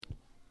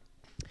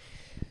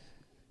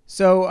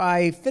So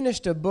I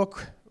finished a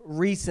book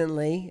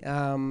recently.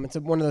 It's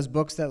one of those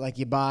books that like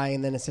you buy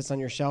and then it sits on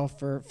your shelf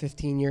for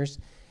 15 years.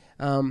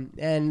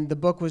 And the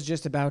book was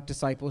just about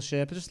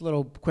discipleship, just a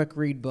little quick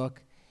read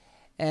book.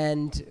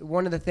 And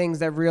one of the things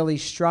that really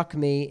struck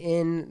me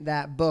in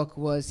that book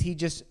was he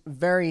just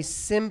very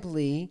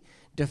simply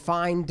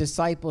defined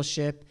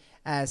discipleship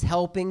as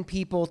helping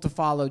people to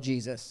follow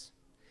Jesus.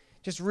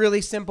 Just really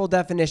simple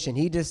definition.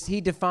 He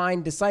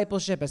defined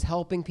discipleship as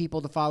helping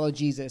people to follow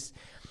Jesus.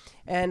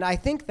 And I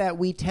think that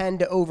we tend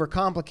to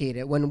overcomplicate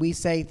it when we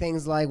say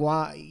things like,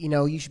 "Well,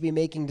 you should be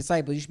making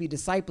disciples, you should be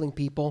discipling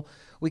people."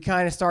 We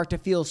kind of start to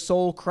feel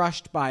soul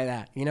crushed by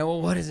that.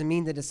 Well, what does it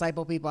mean to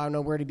disciple people? I don't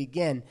know where to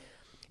begin.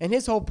 And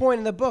his whole point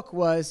in the book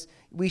was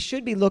we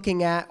should be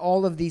looking at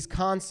all of these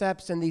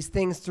concepts and these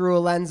things through a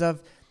lens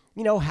of,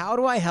 how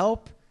do I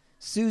help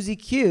Susie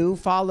Q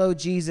follow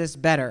Jesus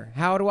better?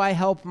 How do I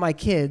help my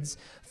kids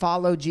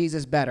follow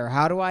Jesus better?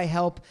 How do I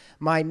help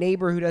my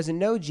neighbor who doesn't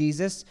know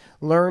Jesus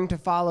learn to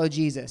follow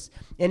Jesus?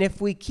 And if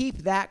we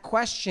keep that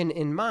question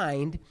in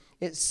mind,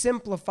 it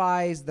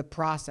simplifies the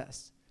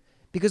process.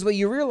 Because what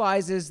you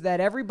realize is that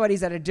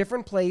everybody's at a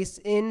different place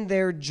in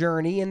their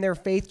journey, in their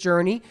faith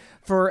journey,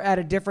 at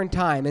a different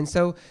time. And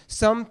so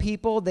some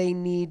people, they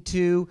need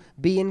to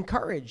be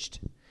encouraged.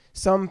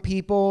 Some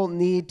people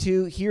need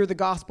to hear the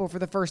gospel for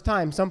the first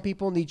time. Some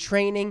people need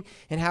training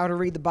in how to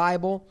read the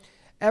Bible.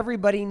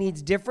 Everybody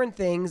needs different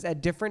things at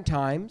different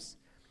times.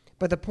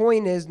 But the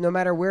point is, no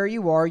matter where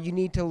you are, you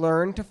need to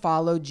learn to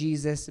follow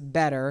Jesus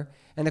better.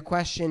 And the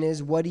question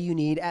is, what do you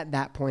need at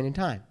that point in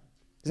time?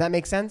 Does that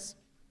make sense?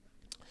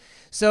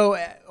 So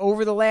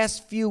over the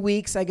last few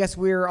weeks, I guess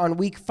we're on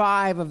week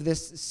 5 of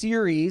this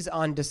series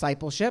on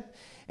discipleship.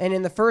 And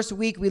in the first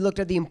week, we looked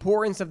at the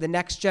importance of the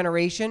next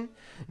generation,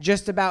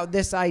 just about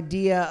this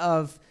idea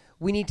of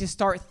we need to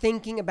start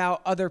thinking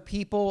about other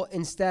people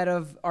instead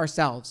of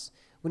ourselves.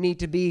 We need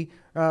to be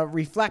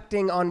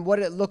reflecting on what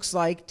it looks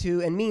like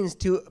to and means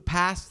to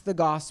pass the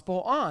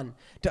gospel on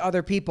to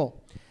other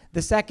people.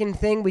 The second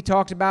thing we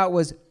talked about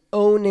was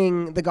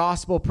owning the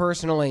gospel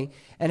personally,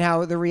 and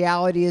how the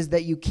reality is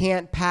that you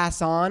can't pass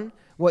on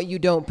what you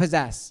don't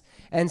possess.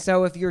 And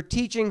so if you're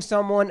teaching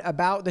someone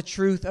about the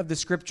truth of the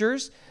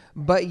scriptures,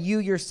 but you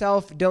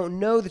yourself don't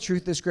know the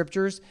truth of the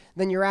scriptures,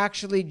 then you're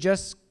actually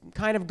just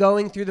kind of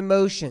going through the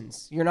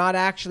motions. You're not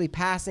actually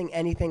passing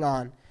anything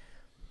on.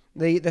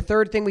 The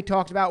third thing we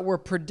talked about were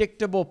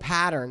predictable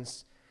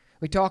patterns.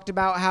 We talked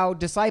about how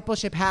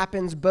discipleship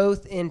happens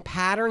both in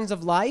patterns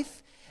of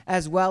life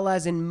as well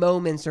as in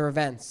moments or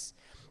events.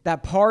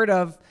 That part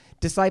of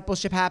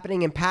discipleship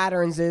happening in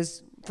patterns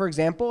is, for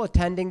example,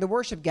 attending the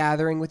worship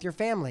gathering with your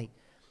family.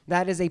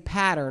 That is a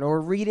pattern. Or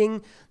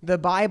reading the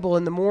Bible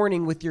in the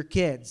morning with your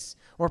kids.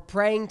 Or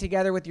praying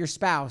together with your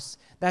spouse.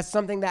 That's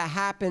something that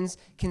happens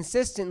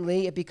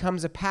consistently. It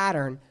becomes a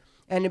pattern.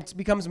 And it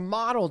becomes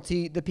modeled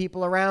to the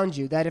people around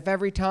you. That if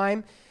every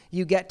time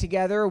you get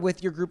together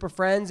with your group of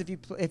friends,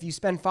 if you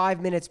spend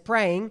 5 minutes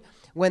praying,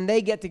 when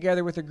they get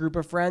together with a group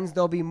of friends,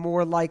 they'll be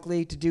more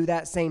likely to do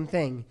that same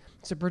thing.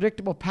 It's a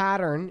predictable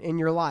pattern in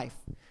your life.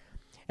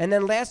 And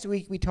then last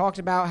week, we talked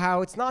about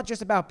how it's not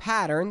just about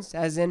patterns,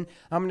 as in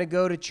I'm going to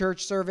go to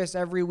church service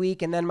every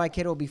week and then my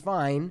kid will be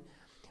fine.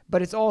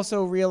 But it's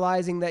also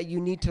realizing that you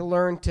need to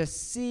learn to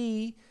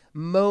see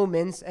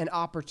moments and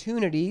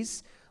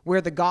opportunities where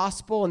the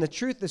gospel and the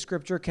truth of the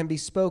scripture can be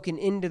spoken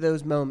into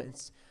those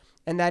moments.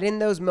 And that in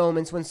those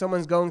moments, when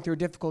someone's going through a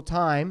difficult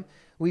time,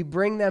 we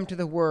bring them to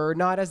the word,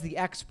 not as the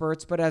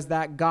experts, but as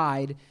that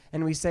guide.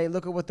 And we say,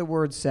 look at what the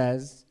word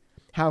says.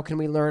 How can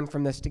we learn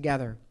from this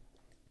together?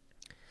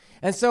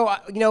 And so,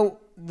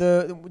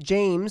 the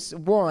James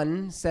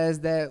 1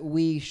 says that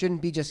we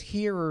shouldn't be just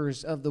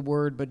hearers of the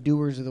word, but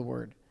doers of the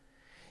word.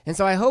 And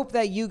so I hope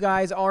that you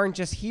guys aren't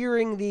just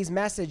hearing these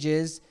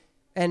messages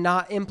and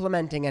not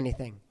implementing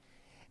anything.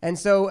 And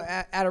so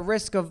at a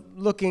risk of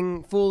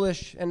looking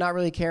foolish and not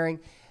really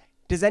caring,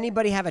 does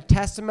anybody have a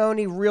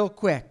testimony real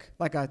quick,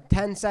 like a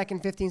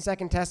 10-second,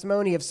 15-second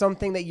testimony of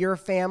something that your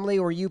family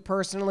or you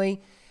personally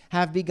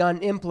have begun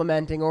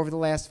implementing over the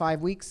last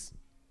 5 weeks?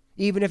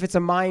 Even if it's a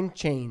mind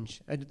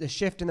change, a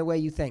shift in the way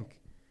you think.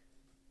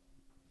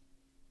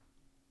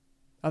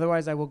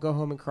 Otherwise, I will go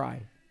home and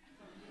cry.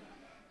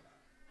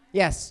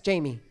 Yes,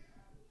 Jamie.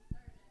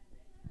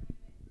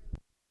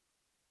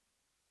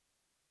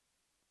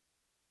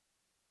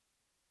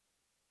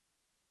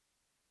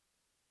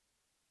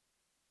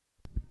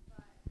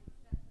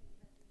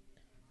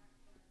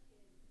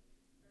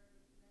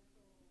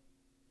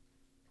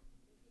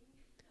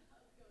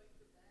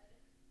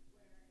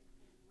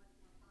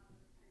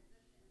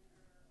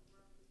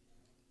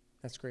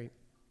 That's great.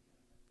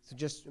 So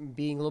just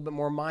being a little bit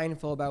more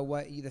mindful about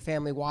what the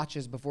family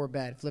watches before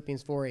bed.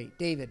 Philippians 4:8.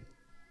 David.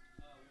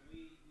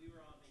 We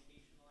were on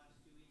vacation the last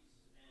 2 weeks,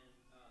 and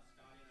Scotty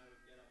and I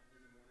would get up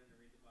in the morning to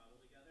read the Bible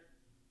together.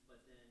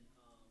 But then,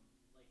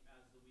 like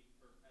as the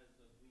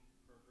week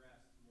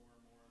progressed, more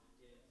and more of the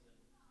kids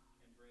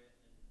and Britt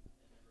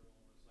and everyone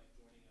was like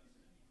joining us, and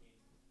it became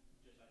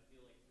just I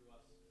feel like through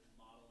us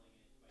modeling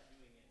it by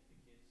doing it, the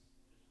kids just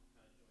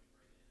kind of joined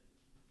right in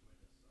and enjoyed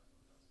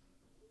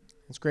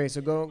That's great. So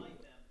Like them,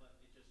 but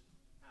it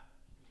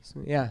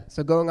just happened.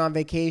 so going on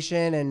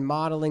vacation and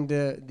modeling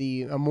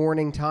the a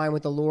morning time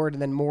with the Lord,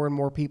 and then more and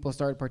more people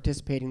started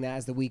participating in that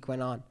as the week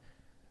went on.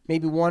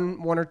 Maybe one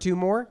or two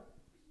more.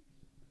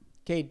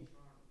 Cade.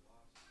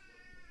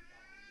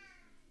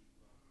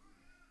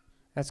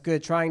 That's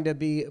good. Trying to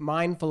be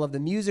mindful of the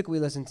music we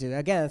listen to.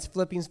 Again, it's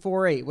Philippians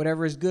 4:8.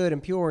 Whatever is good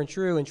and pure and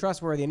true and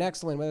trustworthy and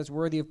excellent, whether it's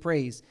worthy of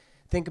praise.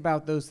 Think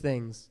about those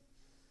things.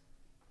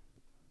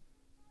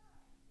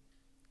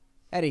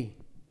 Eddie.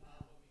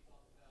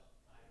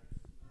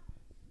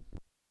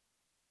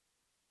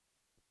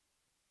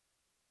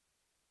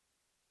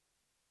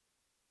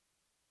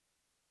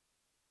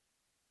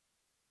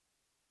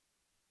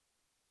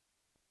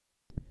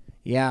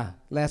 Yeah.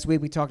 Last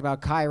week we talked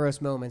about kairos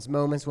moments,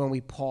 moments when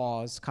we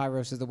pause.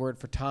 Kairos is the word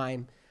for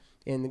time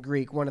in the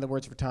Greek, one of the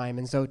words for time.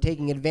 And so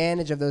taking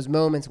advantage of those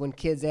moments when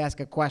kids ask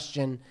a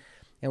question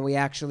and we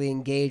actually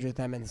engage with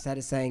them instead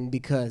of saying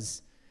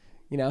because,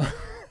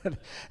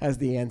 as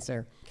the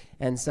answer.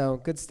 And so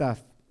good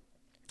stuff.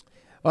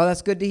 Well,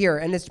 that's good to hear.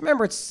 And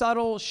remember, it's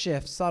subtle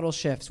shifts.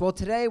 Well,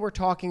 today we're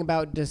talking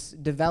about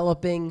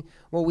developing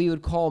what we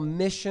would call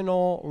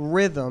missional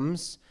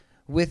rhythms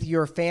with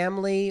your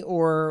family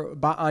or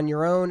on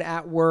your own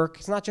at work.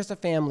 It's not just a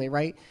family,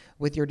 right?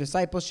 With your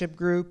discipleship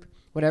group,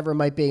 whatever it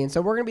might be. And so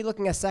we're going to be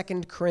looking at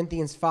 2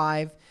 Corinthians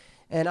 5,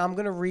 and I'm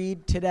going to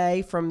read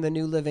today from the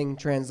New Living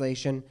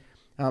Translation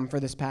for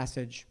this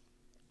passage.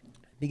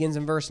 It begins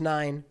in verse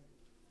 9,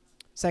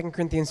 2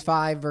 Corinthians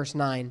 5, verse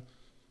 9.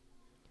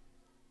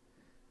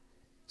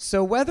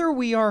 So whether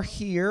we are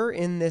here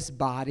in this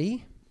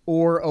body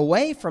or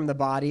away from the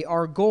body,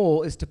 our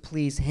goal is to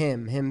please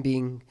him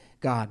being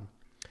God.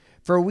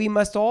 For we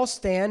must all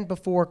stand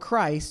before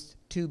Christ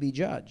to be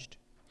judged.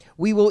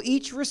 We will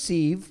each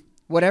receive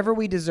whatever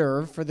we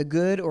deserve for the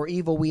good or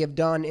evil we have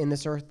done in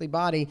this earthly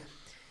body.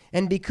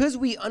 And because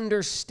we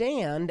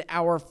understand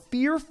our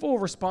fearful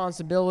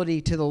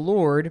responsibility to the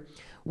Lord,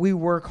 we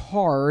work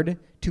hard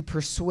to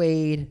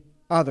persuade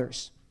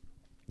others.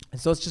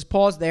 And so let's just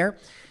pause there.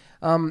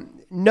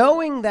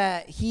 Knowing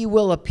that he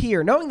will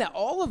appear, knowing that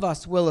all of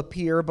us will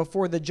appear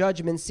before the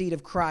judgment seat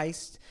of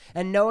Christ,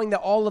 and knowing that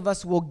all of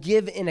us will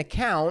give an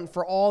account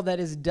for all that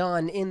is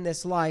done in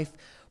this life,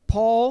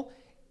 Paul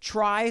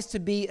tries to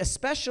be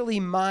especially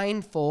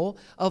mindful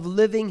of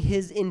living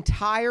his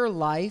entire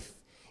life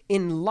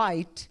in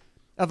light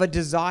of a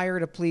desire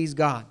to please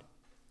God.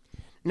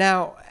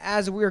 Now,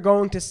 as we're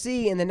going to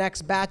see in the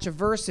next batch of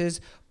verses,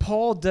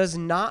 Paul does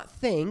not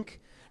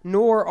think,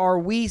 nor are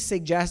we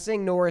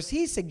suggesting, nor is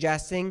he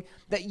suggesting,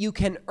 that you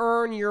can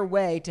earn your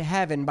way to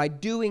heaven by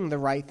doing the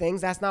right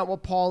things. That's not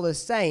what Paul is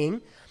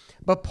saying.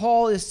 But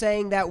Paul is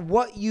saying that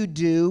what you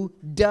do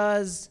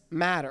does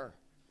matter.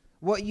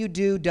 What you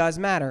do does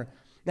matter.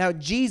 Now,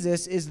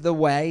 Jesus is the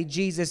way.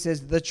 Jesus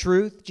is the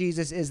truth.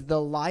 Jesus is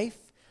the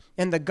life.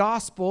 And the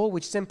gospel,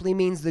 which simply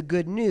means the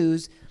good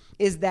news,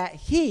 is that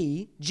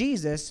he,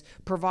 Jesus,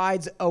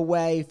 provides a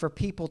way for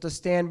people to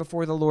stand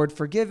before the Lord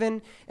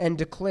forgiven and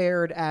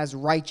declared as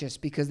righteous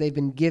because they've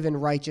been given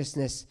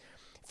righteousness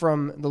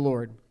from the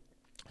Lord.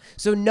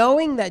 So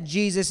knowing that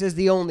Jesus is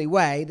the only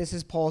way, this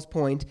is Paul's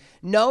point,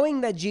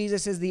 knowing that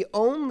Jesus is the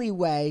only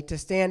way to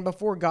stand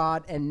before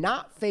God and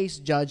not face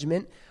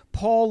judgment,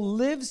 Paul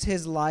lives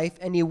his life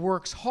and he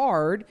works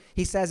hard,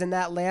 he says in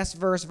that last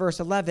verse, verse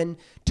 11,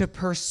 to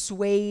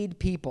persuade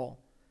people.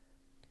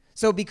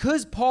 So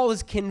because Paul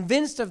is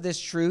convinced of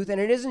this truth, and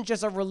it isn't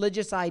just a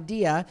religious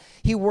idea,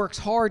 he works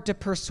hard to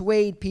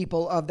persuade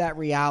people of that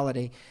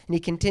reality. And he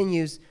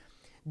continues,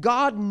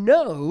 God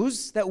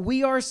knows that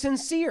we are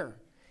sincere,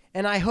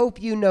 and I hope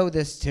you know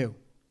this too.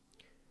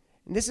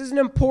 And this is an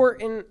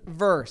important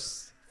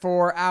verse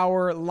for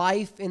our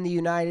life in the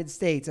United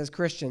States as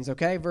Christians,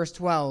 okay? Verse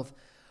 12,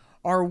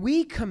 are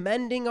we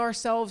commending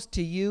ourselves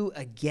to you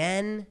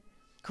again,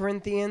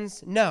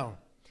 Corinthians? No.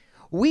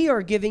 We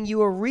are giving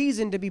you a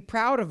reason to be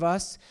proud of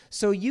us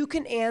so you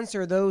can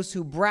answer those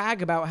who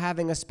brag about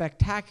having a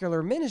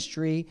spectacular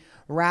ministry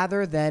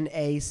rather than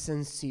a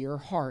sincere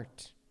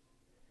heart.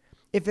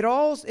 If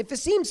it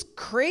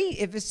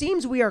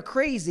seems we are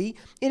crazy,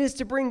 it is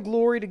to bring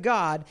glory to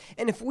God.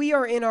 And if we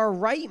are in our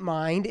right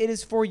mind, it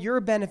is for your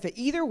benefit.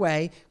 Either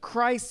way,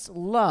 Christ's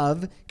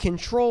love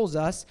controls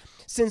us,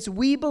 since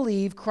we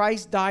believe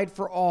Christ died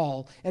for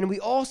all, and we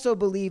also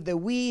believe that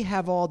we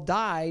have all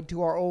died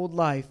to our old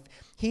life.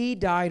 He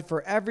died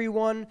for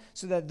everyone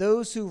so that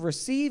those who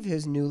receive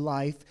his new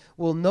life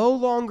will no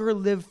longer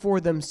live for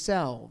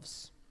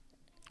themselves.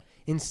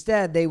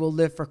 Instead, they will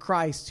live for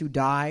Christ who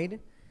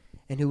died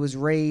and who was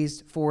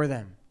raised for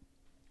them.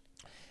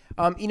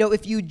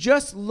 If you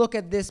just look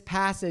at this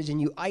passage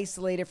and you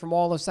isolate it from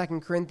all of 2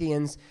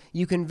 Corinthians,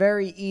 you can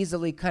very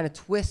easily kind of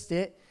twist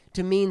it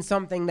to mean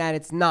something that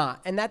it's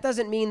not. And that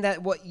doesn't mean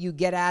that what you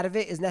get out of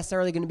it is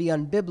necessarily going to be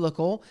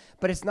unbiblical,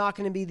 but it's not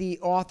going to be the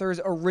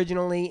author's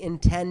originally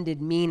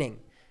intended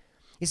meaning.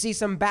 You see,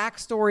 some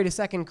backstory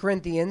to 2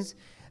 Corinthians,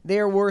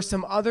 there were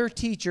some other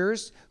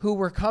teachers who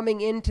were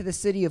coming into the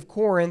city of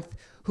Corinth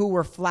who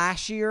were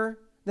flashier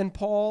than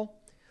Paul,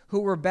 who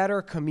were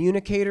better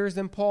communicators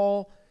than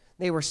Paul.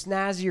 They were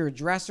snazzier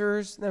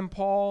dressers than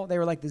Paul. They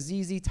were like the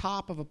ZZ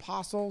Top of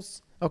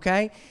apostles,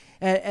 okay?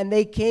 And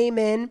they came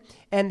in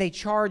and they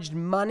charged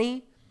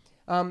money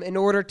in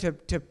order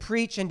to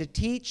preach and to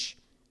teach.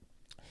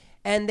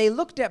 And they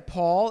looked at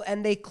Paul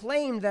and they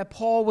claimed that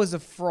Paul was a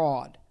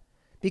fraud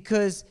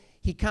because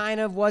he kind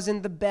of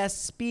wasn't the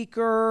best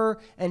speaker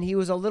and he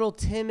was a little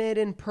timid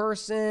in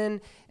person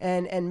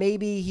and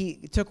maybe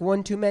he took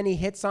one too many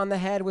hits on the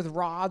head with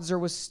rods or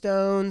with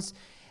stones.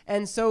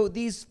 And so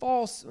these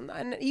false,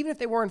 and even if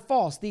they weren't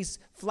false, these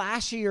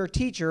flashier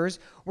teachers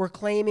were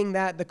claiming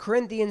that the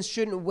Corinthians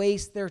shouldn't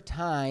waste their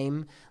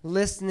time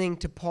listening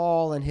to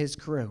Paul and his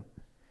crew.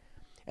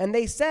 And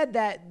they said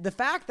that the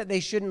fact that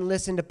they shouldn't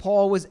listen to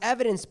Paul was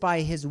evidenced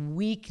by his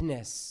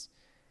weakness.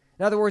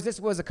 In other words, this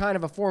was a kind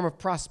of a form of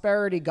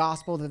prosperity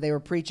gospel that they were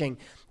preaching.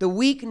 The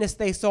weakness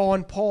they saw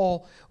in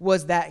Paul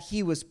was that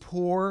he was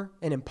poor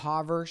and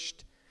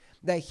impoverished,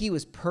 that he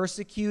was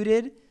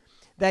persecuted,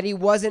 that he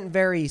wasn't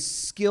very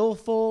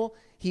skillful,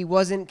 he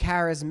wasn't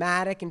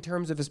charismatic in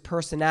terms of his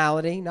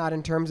personality, not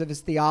in terms of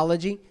his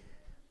theology.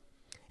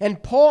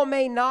 And Paul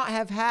may not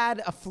have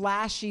had a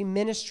flashy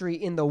ministry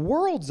in the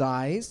world's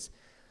eyes,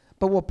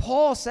 but what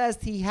Paul says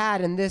he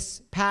had in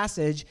this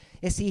passage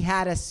is he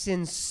had a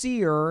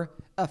sincere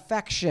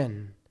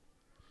affection,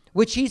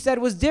 which he said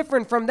was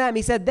different from them.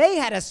 He said they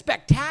had a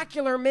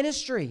spectacular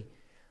ministry,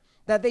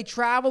 that they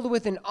traveled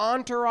with an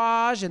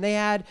entourage and they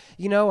had,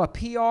 a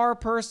PR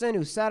person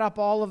who set up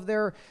all of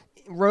their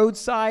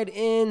roadside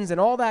inns and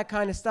all that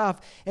kind of stuff.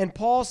 And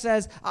Paul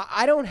says,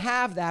 I don't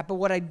have that, but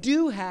what I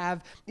do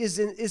have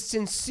is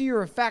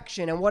sincere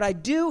affection. And what I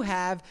do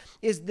have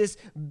is this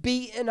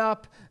beaten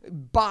up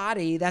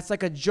body that's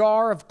like a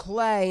jar of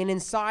clay. And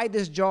inside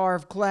this jar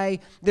of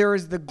clay, there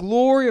is the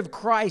glory of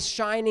Christ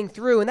shining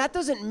through. And that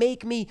doesn't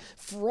make me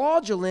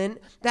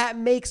fraudulent. That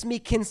makes me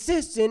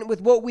consistent with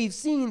what we've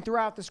seen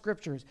throughout the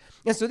scriptures.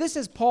 And so this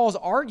is Paul's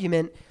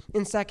argument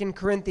in 2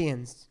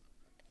 Corinthians.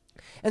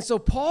 And so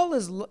Paul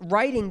is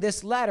writing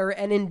this letter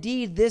and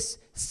indeed this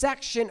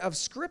section of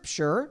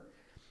Scripture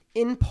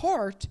in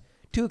part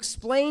to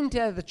explain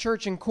to the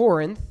church in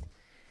Corinth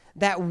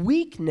that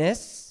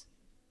weakness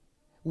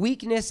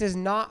is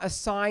not a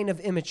sign of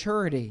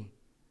immaturity,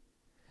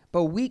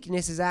 but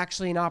weakness is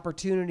actually an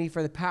opportunity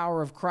for the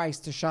power of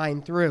Christ to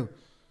shine through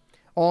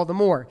all the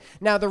more.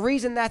 Now, the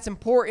reason that's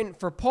important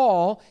for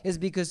Paul is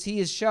because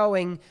he is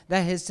showing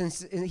that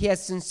he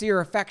has sincere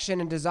affection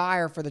and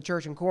desire for the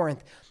church in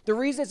Corinth. The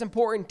reason it's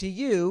important to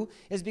you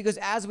is because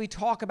as we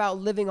talk about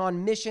living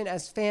on mission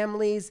as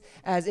families,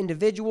 as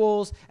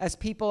individuals, as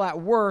people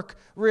at work,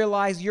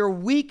 realize your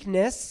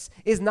weakness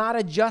is not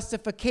a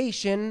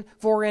justification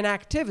for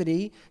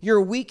inactivity.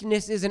 Your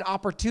weakness is an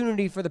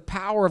opportunity for the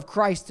power of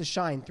Christ to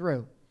shine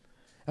through.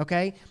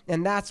 Okay?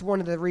 And that's one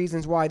of the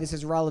reasons why this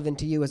is relevant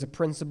to you as a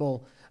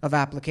principle of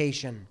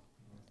application.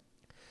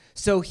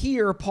 So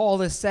here,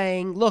 Paul is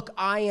saying, look,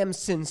 I am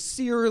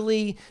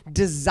sincerely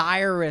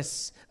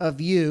desirous of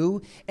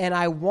you, and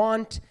I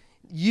want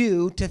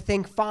you to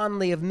think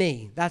fondly of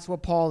me. That's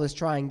what Paul is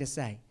trying to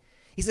say.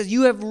 He says,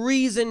 you have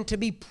reason to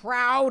be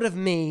proud of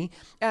me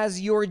as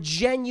your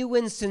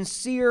genuine,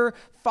 sincere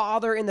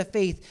father in the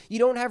faith. You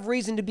don't have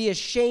reason to be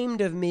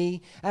ashamed of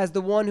me as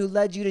the one who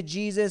led you to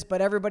Jesus, but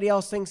everybody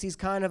else thinks he's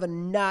kind of a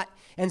nut,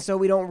 and so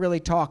we don't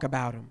really talk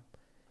about him.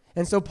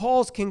 And so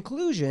Paul's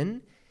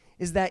conclusion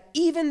is that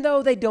even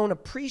though they don't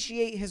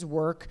appreciate his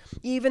work,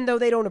 even though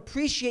they don't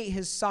appreciate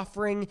his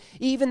suffering,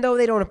 even though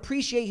they don't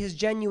appreciate his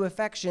genuine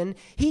affection,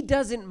 he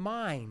doesn't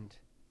mind.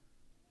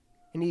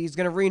 And he's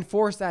going to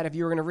reinforce that if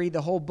you were going to read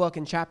the whole book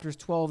in chapters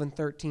 12 and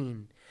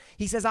 13.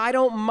 He says, I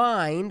don't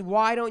mind.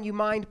 Why don't you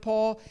mind,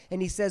 Paul? And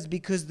he says,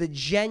 because the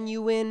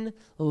genuine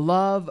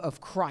love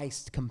of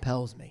Christ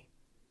compels me.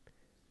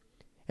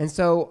 And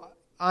so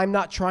I'm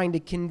not trying to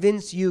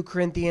convince you,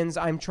 Corinthians.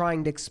 I'm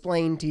trying to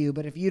explain to you.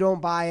 But if you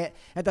don't buy it,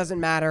 it doesn't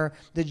matter.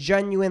 The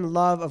genuine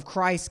love of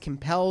Christ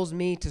compels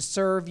me to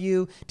serve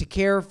you, to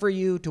care for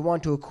you, to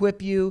want to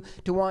equip you,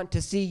 to want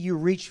to see you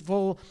reach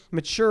full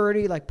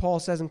maturity, like Paul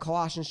says in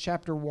Colossians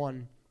chapter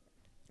 1.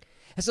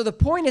 And so the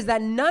point is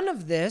that none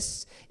of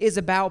this is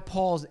about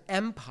Paul's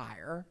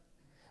empire,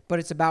 but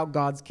it's about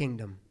God's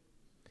kingdom.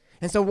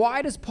 And so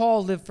why does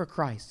Paul live for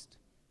Christ?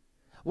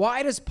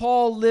 Why does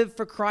Paul live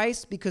for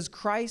Christ? Because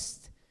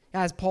Christ,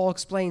 as Paul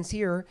explains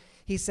here,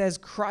 he says,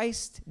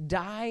 Christ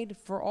died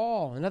for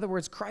all. In other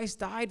words, Christ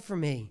died for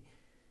me.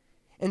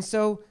 And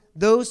so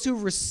those who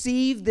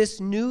receive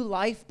this new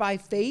life by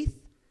faith,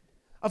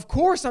 of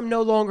course I'm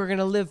no longer going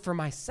to live for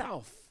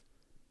myself.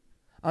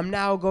 I'm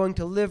now going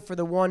to live for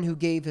the one who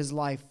gave his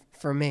life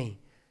for me.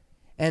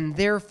 And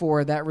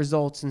therefore, that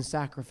results in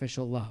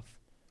sacrificial love.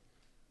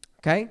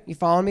 Okay? You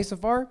following me so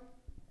far?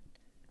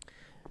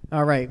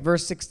 All right,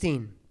 verse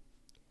 16.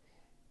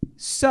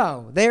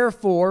 So,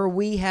 therefore,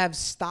 we have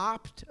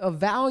stopped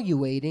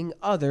evaluating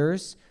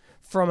others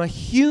from a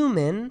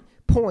human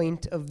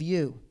point of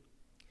view.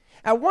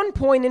 At one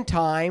point in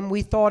time,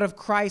 we thought of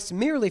Christ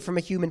merely from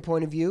a human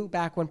point of view,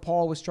 back when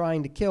Paul was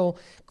trying to kill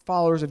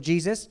followers of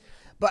Jesus.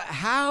 but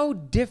how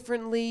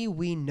differently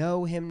we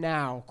know him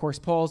now. Of course,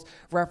 Paul's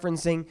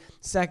referencing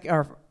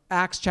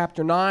Acts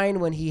chapter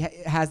 9 when he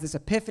has this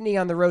epiphany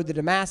on the road to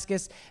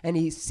Damascus, and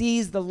he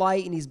sees the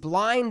light and he's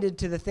blinded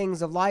to the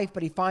things of life,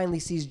 but he finally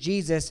sees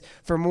Jesus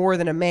for more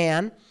than a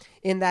man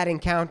in that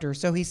encounter.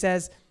 So he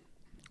says,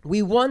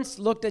 we once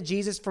looked at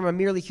Jesus from a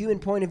merely human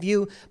point of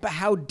view, but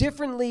how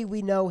differently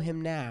we know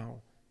him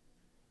now.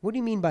 What do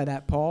you mean by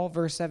that, Paul?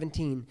 Verse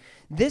 17.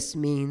 This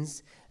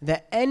means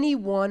that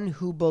anyone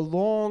who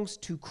belongs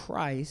to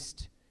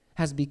Christ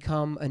has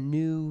become a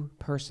new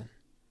person.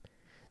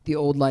 The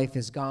old life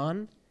is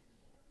gone,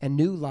 and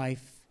new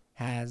life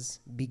has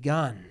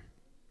begun.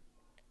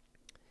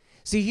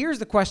 See, here's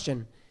the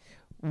question.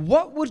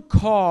 What would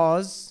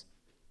cause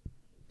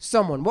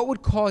someone, what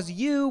would cause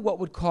you, what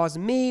would cause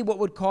me, what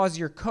would cause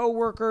your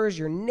coworkers,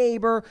 your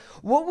neighbor,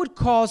 what would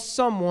cause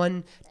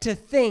someone to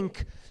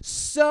think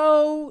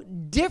so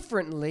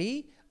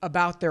differently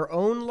about their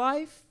own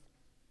life?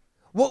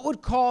 What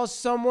would cause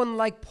someone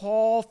like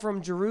Paul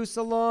from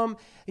Jerusalem,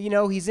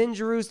 he's in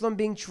Jerusalem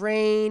being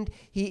trained,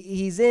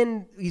 he's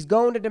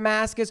going to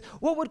Damascus.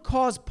 What would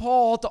cause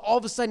Paul to all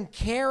of a sudden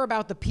care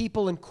about the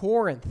people in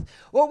Corinth?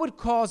 What would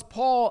cause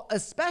Paul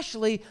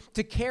especially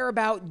to care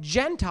about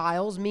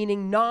Gentiles,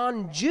 meaning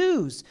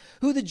non-Jews,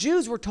 who the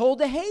Jews were told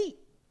to hate?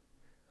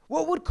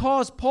 What would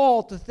cause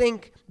Paul to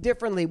think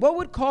differently? What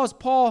would cause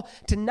Paul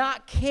to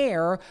not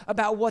care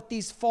about what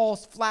these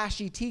false,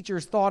 flashy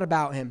teachers thought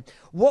about him?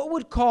 What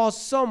would cause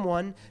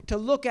someone to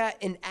look at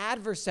an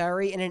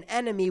adversary and an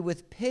enemy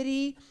with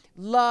pity,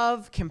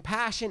 love,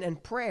 compassion,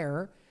 and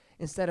prayer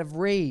instead of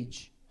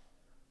rage?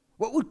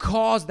 What would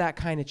cause that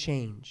kind of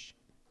change?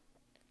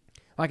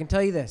 Well, I can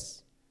tell you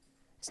this.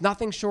 It's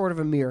nothing short of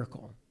a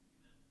miracle.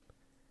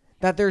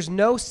 That there's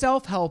no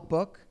self-help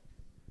book.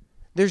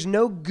 There's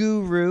no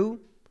guru.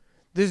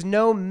 There's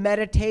no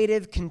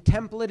meditative,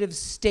 contemplative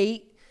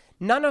state.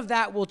 None of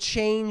that will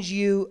change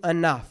you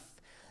enough.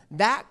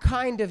 That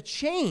kind of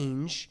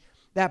change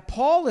that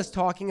Paul is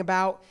talking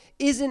about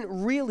isn't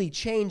really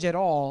change at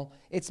all.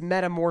 It's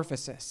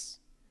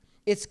metamorphosis.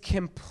 It's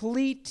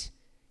complete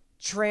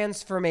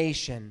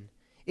transformation.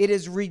 It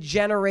is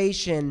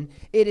regeneration.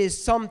 It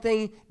is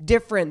something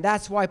different.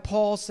 That's why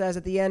Paul says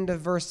at the end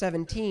of verse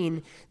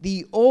 17,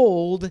 the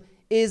old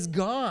is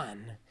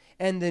gone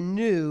and the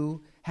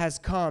new has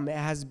come, it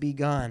has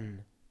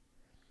begun.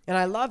 And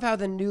I love how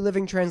the New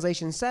Living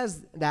Translation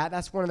says that.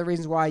 That's one of the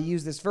reasons why I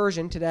use this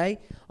version today,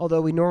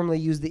 although we normally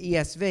use the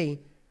ESV.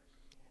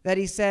 That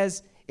he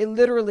says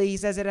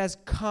it has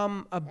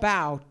come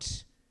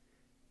about.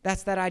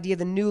 That's that idea,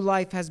 the new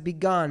life has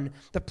begun.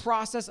 The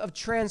process of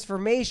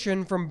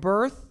transformation from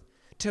birth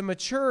to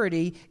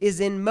maturity is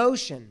in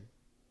motion.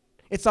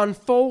 It's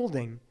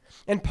unfolding.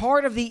 And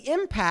part of the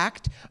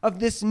impact of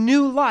this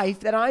new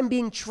life that I'm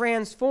being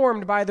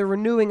transformed by the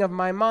renewing of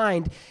my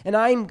mind, and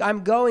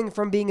I'm going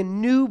from being a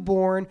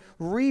newborn,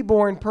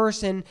 reborn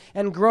person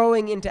and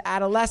growing into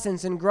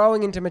adolescence and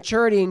growing into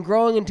maturity and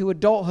growing into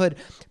adulthood.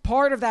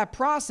 Part of that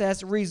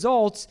process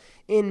results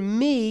in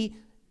me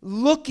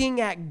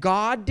looking at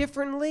God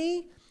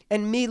differently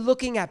and me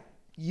looking at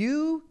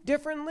you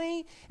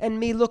differently and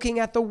me looking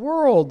at the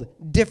world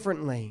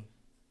differently.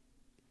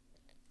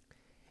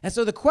 And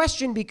so the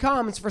question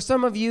becomes, for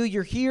some of you,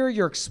 you're here,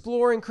 you're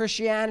exploring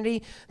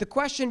Christianity. The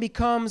question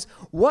becomes,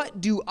 what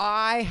do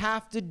I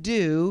have to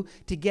do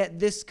to get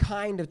this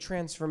kind of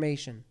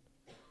transformation?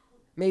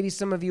 Maybe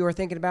some of you are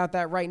thinking about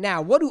that right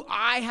now. What do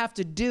I have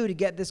to do to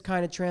get this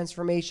kind of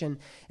transformation?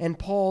 And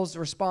Paul's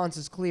response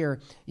is clear.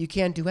 You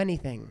can't do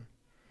anything,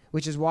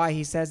 which is why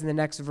he says in the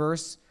next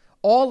verse,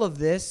 all of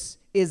this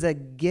is a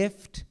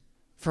gift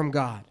from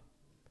God.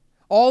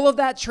 All of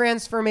that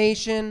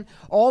transformation,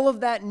 all of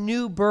that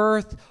new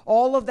birth,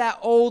 all of that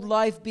old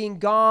life being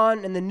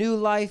gone and the new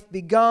life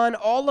begun,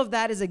 all of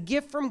that is a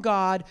gift from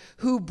God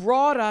who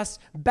brought us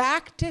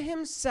back to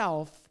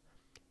himself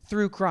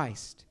through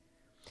Christ.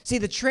 See,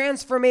 the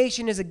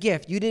transformation is a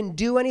gift. You didn't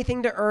do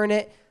anything to earn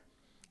it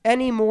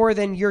any more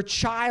than your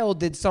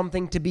child did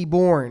something to be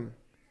born.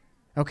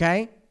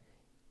 Okay?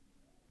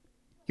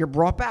 You're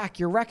brought back,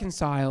 you're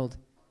reconciled.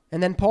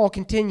 And then Paul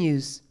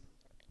continues,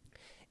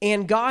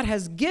 and God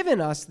has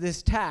given us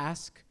this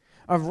task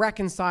of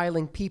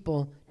reconciling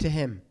people to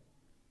him.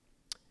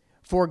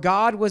 For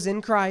God was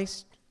in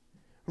Christ,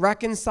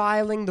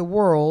 reconciling the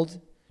world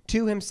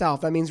to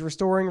himself. That means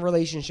restoring a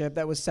relationship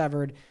that was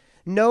severed.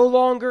 No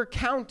longer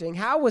counting.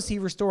 How was he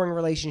restoring a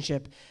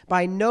relationship?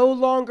 By no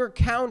longer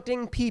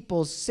counting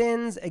people's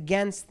sins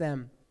against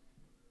them.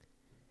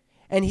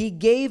 And he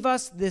gave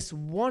us this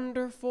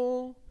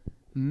wonderful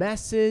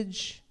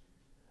message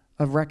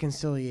of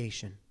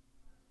reconciliation.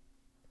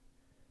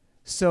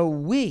 So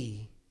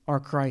we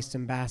are Christ's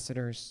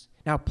ambassadors.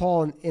 Now,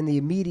 Paul, in the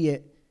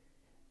immediate,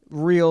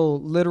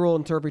 real, literal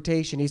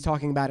interpretation, he's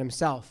talking about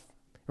himself,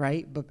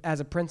 right? But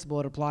as a principle,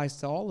 it applies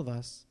to all of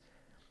us.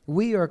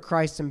 We are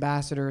Christ's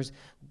ambassadors.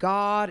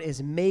 God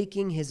is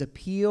making his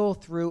appeal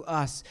through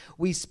us.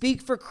 We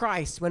speak for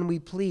Christ when we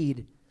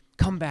plead,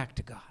 come back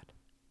to God.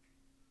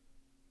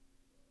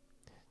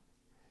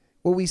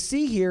 What we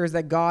see here is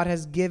that God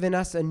has given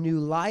us a new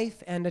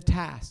life and a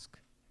task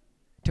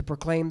to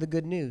proclaim the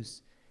good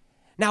news.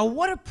 Now,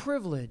 what a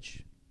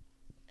privilege.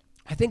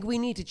 I think we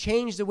need to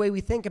change the way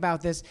we think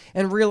about this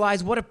and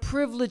realize what a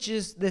privilege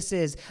this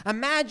is.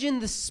 Imagine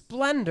the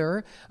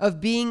splendor of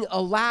being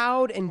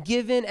allowed and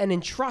given and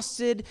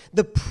entrusted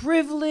the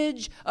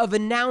privilege of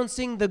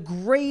announcing the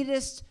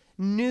greatest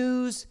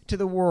news to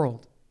the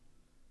world.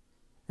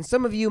 And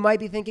some of you might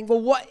be thinking,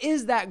 well, what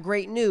is that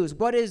great news?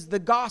 What is the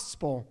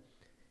gospel?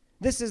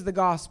 This is the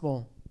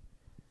gospel.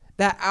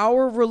 That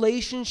our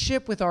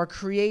relationship with our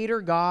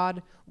Creator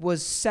God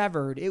was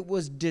severed. It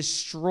was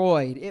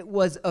destroyed. It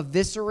was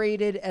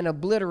eviscerated and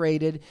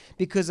obliterated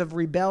because of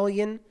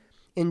rebellion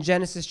in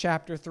Genesis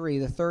chapter 3,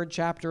 the third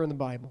chapter in the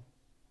Bible.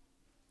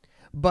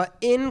 But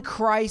in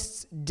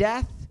Christ's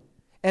death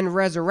and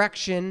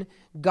resurrection,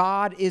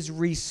 God is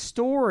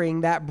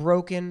restoring that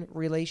broken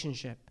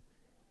relationship.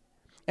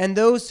 And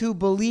those who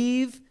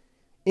believe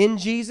in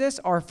Jesus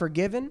are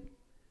forgiven.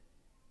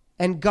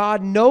 And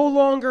God no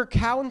longer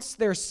counts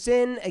their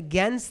sin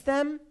against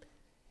them.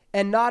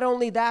 And not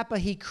only that,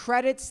 but he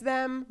credits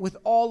them with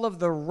all of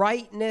the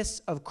rightness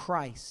of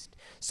Christ,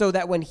 so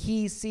that when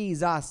he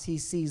sees us, he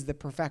sees the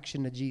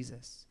perfection of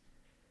Jesus.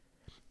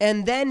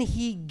 And then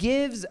he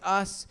gives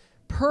us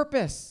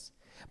purpose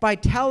by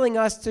telling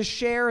us to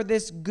share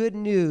this good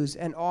news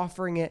and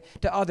offering it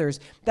to others.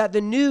 That the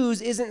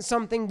news isn't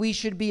something we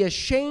should be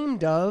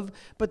ashamed of,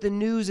 but the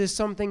news is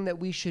something that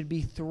we should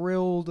be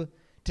thrilled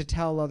to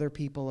tell other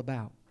people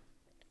about.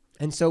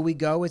 And so we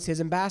go as his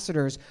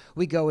ambassadors.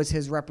 We go as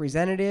his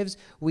representatives.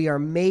 We are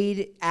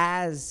made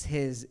as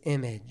his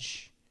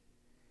image.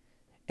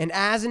 And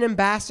as an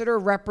ambassador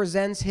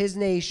represents his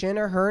nation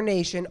or her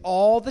nation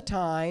all the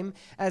time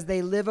as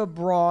they live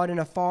abroad in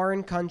a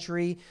foreign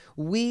country,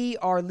 we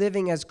are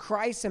living as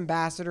Christ's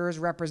ambassadors,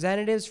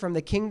 representatives from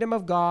the kingdom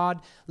of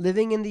God,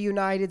 living in the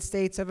United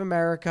States of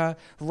America,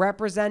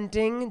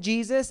 representing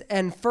Jesus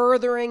and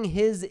furthering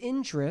his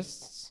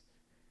interests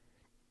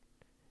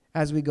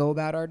as we go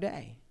about our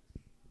day.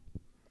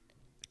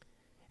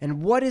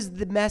 And what is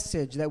the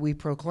message that we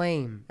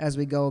proclaim as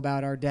we go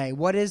about our day?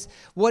 What is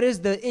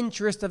the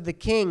interest of the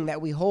King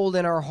that we hold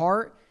in our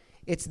heart?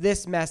 It's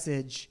this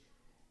message.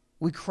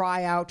 We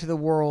cry out to the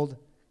world,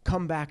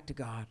 come back to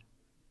God.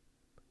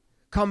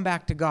 Come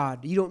back to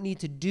God. You don't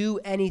need to do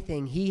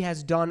anything. He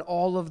has done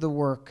all of the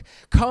work.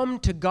 Come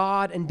to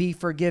God and be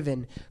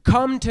forgiven.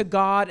 Come to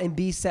God and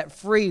be set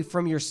free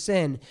from your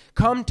sin.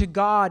 Come to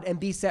God and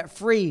be set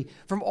free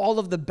from all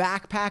of the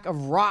backpack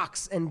of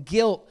rocks and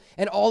guilt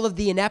and all of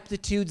the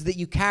ineptitudes that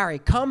you carry.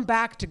 Come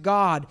back to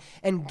God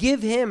and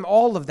give him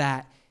all of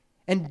that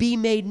and be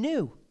made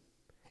new.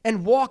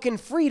 And walk in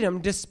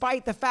freedom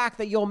despite the fact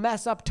that you'll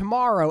mess up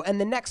tomorrow and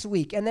the next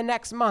week and the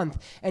next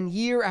month and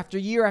year after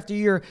year after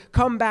year.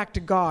 Come back to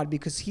God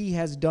because he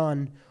has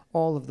done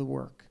all of the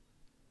work.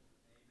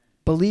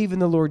 Believe in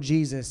the Lord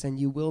Jesus and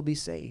you will be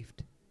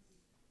saved.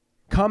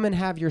 Come and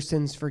have your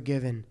sins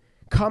forgiven.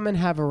 Come and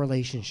have a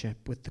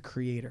relationship with the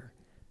Creator.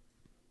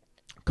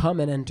 Come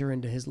and enter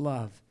into his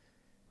love.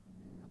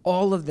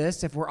 All of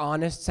this, if we're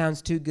honest,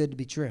 sounds too good to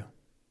be true.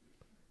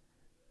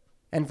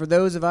 And for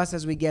those of us,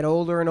 as we get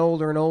older and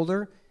older and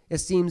older, it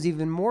seems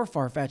even more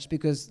far-fetched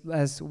because,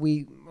 as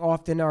we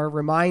often are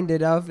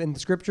reminded of in the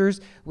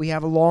scriptures, we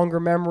have a longer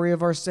memory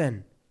of our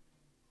sin.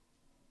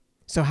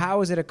 So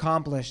how is it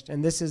accomplished?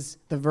 And this is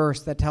the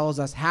verse that tells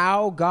us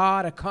how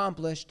God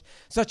accomplished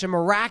such a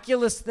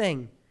miraculous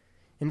thing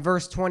in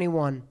verse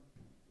 21.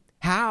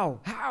 How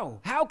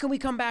can we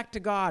come back to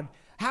God?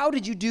 How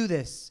did you do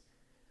this?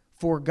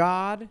 For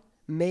God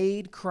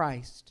made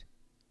Christ,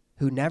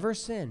 who never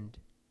sinned,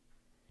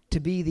 to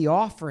be the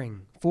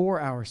offering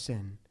for our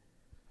sin,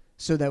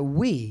 so that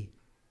we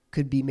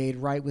could be made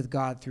right with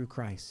God through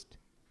Christ.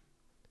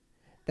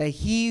 That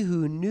he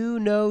who knew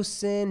no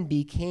sin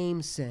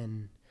became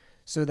sin,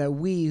 so that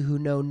we who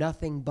know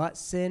nothing but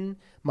sin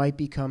might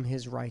become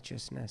his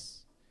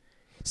righteousness.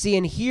 See,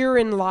 and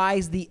herein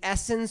lies the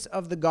essence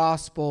of the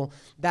gospel,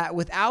 that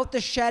without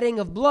the shedding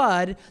of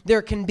blood,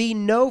 there can be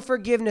no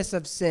forgiveness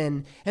of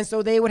sin. And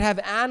so they would have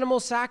animal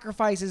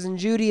sacrifices in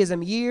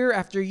Judaism year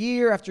after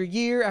year after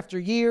year after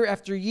year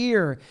after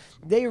year.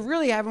 They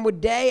really have them with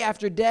day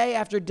after day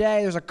after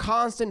day. There's a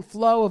constant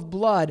flow of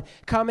blood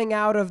coming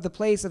out of the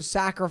place of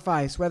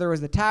sacrifice, whether it was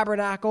the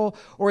tabernacle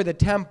or the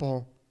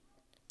temple.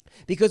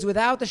 Because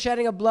without the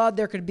shedding of blood,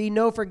 there could be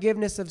no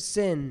forgiveness of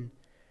sin.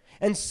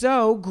 And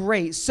so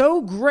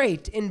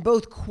great in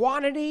both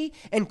quantity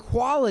and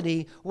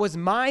quality was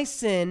my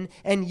sin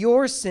and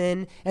your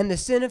sin and the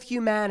sin of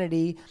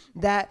humanity,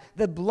 that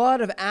the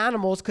blood of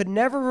animals could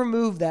never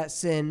remove that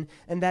sin,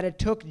 and that it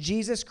took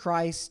Jesus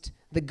Christ,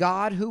 the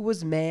God who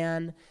was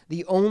man,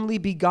 the only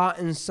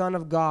begotten Son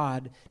of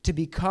God, to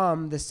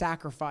become the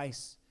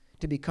sacrifice,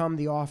 to become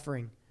the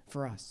offering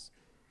for us.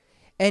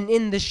 And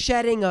in the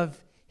shedding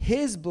of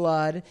his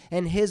blood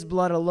and his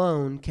blood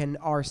alone can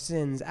our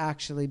sins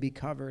actually be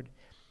covered,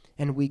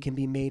 and we can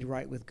be made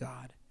right with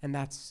God. And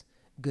that's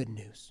good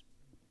news.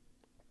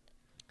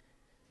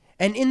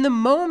 And in the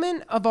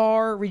moment of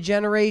our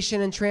regeneration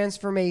and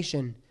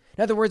transformation,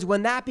 in other words,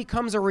 when that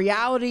becomes a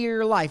reality of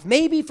your life,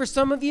 maybe for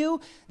some of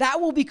you,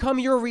 that will become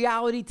your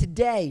reality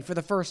today for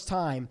the first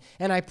time.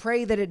 And I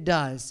pray that it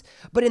does.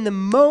 But in the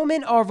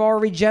moment of our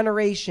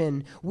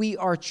regeneration, we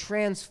are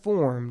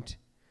transformed.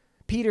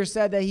 Peter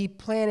said that he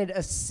planted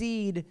a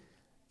seed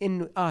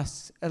in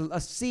us,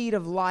 a seed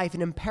of life,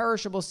 an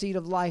imperishable seed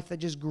of life that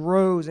just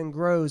grows and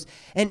grows.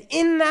 And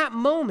in that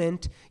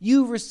moment,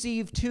 you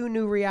receive two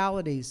new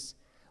realities.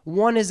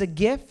 One is a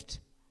gift,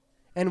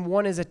 and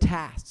one is a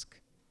task.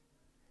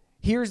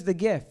 Here's the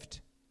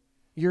gift.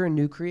 You're a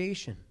new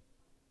creation.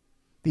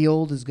 The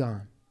old is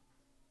gone,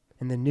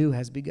 and the new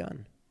has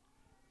begun.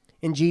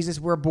 In Jesus,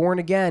 we're born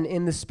again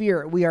in the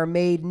Spirit. We are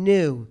made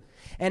new.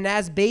 And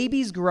as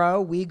babies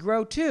grow, we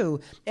grow too.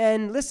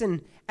 And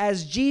listen,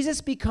 as Jesus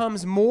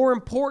becomes more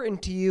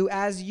important to you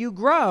as you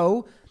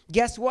grow,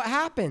 guess what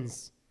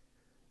happens?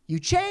 You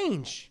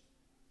change.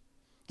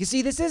 You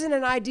see, this isn't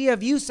an idea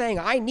of you saying,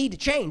 I need to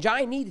change,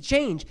 I need to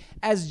change.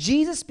 As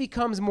Jesus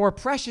becomes more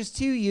precious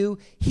to you,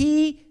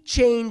 he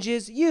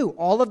changes you.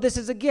 All of this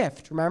is a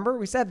gift. Remember,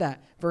 we said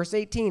that. Verse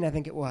 18, I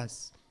think it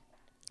was.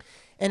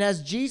 And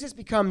as Jesus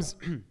becomes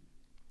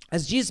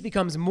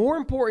more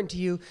important to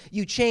you,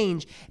 you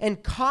change.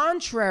 And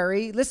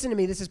contrary, listen to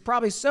me, this is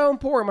probably so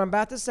important what I'm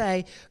about to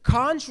say,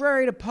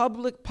 contrary to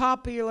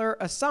popular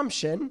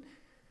assumption,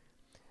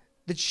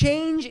 the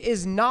change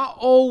is not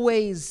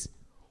always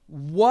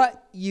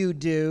what you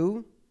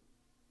do,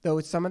 though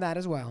it's some of that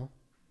as well,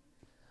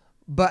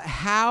 but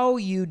how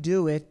you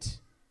do it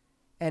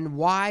and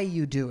why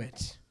you do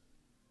it.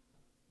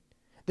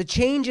 The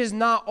change is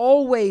not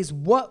always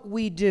what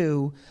we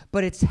do,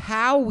 but it's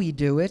how we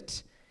do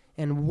it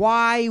and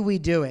why we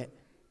do it.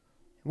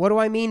 What do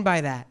I mean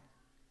by that?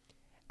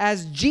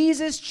 As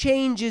Jesus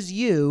changes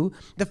you,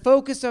 the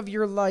focus of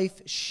your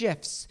life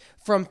shifts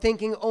from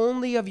thinking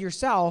only of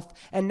yourself,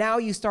 and now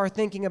you start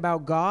thinking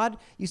about God,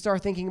 you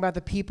start thinking about the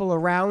people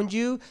around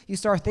you, you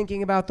start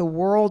thinking about the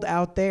world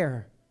out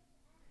there.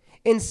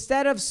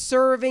 Instead of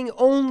serving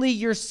only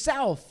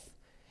yourself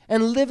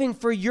and living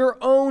for your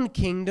own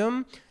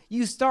kingdom,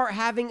 you start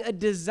having a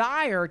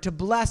desire to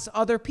bless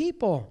other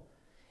people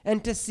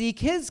and to seek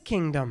his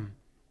kingdom.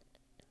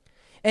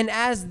 And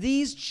as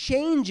these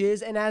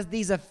changes and as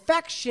these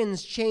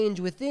affections change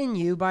within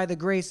you by the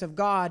grace of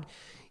God,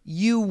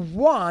 you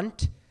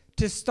want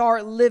to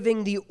start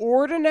living the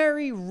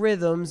ordinary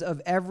rhythms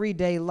of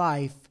everyday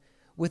life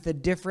with a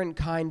different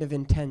kind of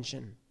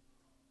intention.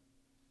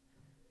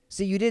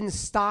 See, you didn't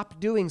stop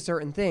doing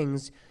certain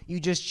things, you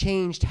just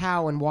changed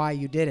how and why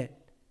you did it.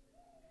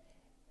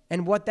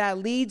 And what that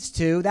leads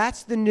to,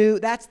 that's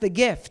the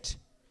gift,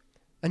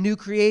 a new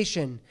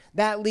creation.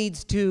 That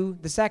leads to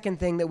the second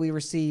thing that we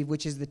receive,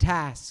 which is the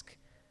task,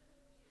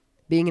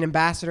 being an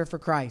ambassador for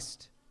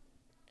Christ.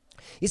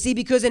 You see,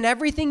 because in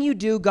everything you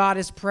do, God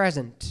is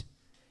present.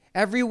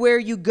 Everywhere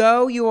you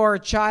go, you are a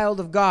child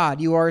of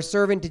God. You are a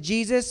servant to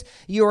Jesus.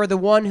 You are the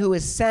one who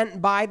is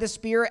sent by the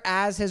Spirit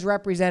as his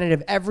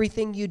representative.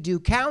 Everything you do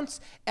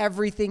counts.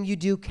 Everything you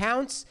do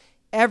counts.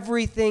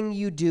 Everything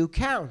you do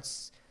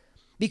counts.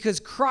 Because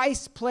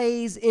Christ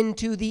plays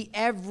into the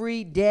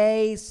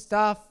everyday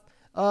stuff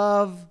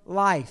of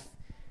life.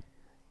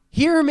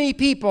 Hear me,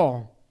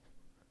 people.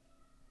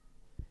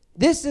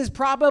 This is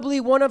probably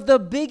one of the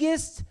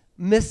biggest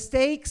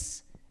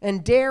mistakes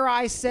and, dare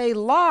I say,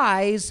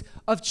 lies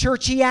of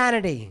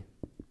churchianity.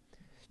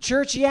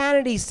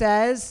 Churchianity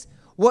says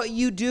what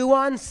you do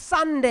on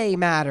Sunday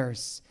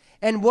matters,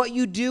 and what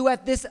you do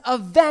at this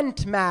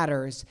event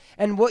matters,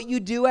 and what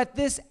you do at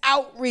this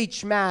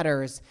outreach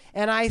matters.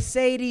 And I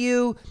say to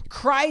you,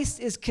 Christ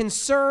is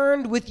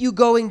concerned with you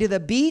going to the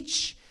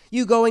beach,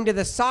 you going to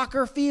the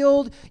soccer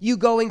field, you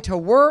going to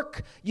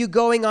work, you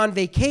going on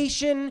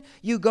vacation,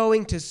 you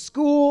going to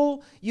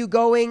school, you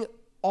going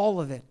all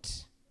of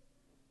it.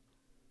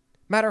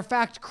 Matter of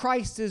fact,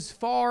 Christ is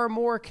far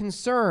more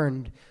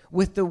concerned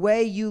with the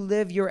way you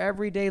live your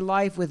everyday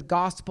life with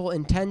gospel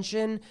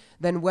intention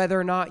than whether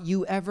or not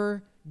you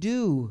ever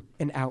do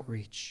an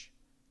outreach.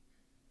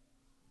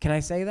 Can I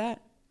say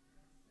that?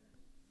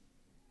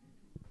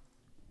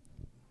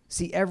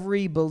 See,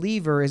 every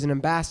believer is an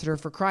ambassador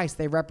for Christ.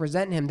 They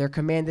represent him. They're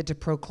commanded to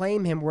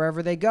proclaim him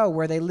wherever they go,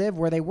 where they live,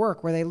 where they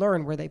work, where they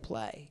learn, where they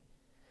play.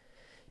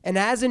 And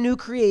as a new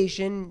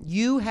creation,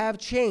 you have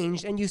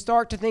changed, and you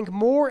start to think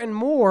more and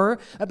more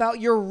about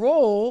your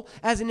role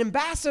as an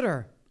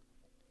ambassador.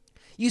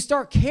 You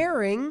start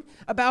caring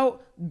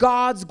about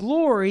God's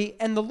glory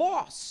and the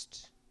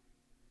lost.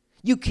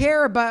 You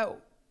care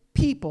about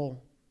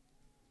people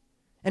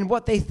and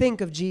what they think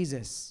of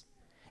Jesus.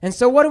 And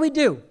so what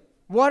do?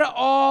 What do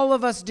all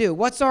of us do?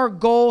 What's our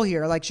goal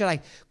here? Like, should I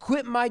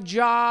quit my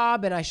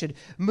job and I should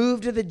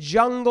move to the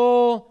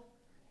jungle?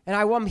 And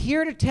I'm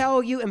here to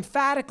tell you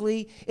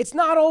emphatically, it's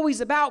not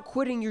always about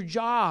quitting your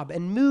job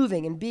and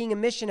moving and being a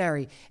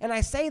missionary. And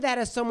I say that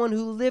as someone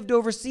who lived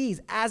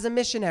overseas as a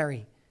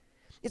missionary.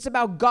 It's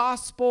about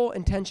gospel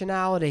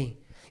intentionality.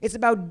 It's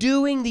about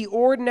doing the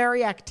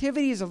ordinary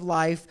activities of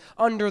life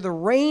under the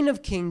reign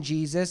of King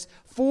Jesus,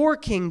 for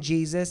King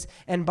Jesus,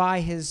 and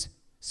by his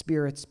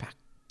Spirit's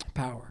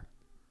power,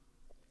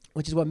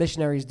 which is what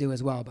missionaries do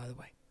as well, by the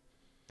way.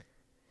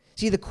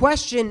 See, the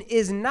question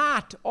is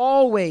not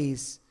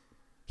always,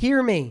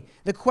 hear me,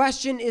 the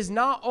question is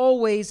not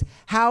always,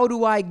 how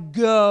do I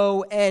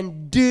go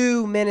and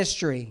do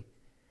ministry?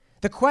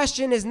 The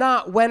question is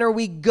not, when are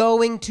we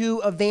going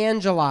to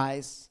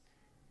evangelize?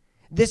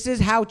 This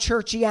is how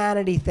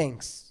churchianity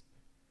thinks.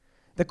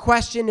 The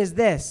question is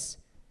this: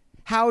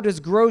 how does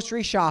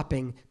grocery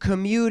shopping,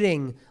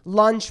 commuting,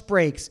 lunch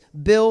breaks,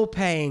 bill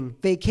paying,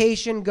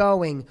 vacation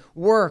going,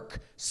 work,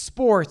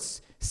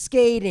 sports,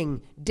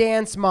 skating,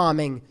 dance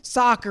momming,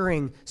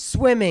 soccering,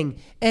 swimming,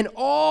 and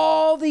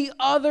all the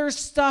other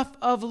stuff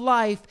of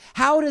life,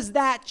 how does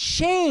that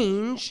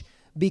change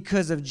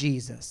because of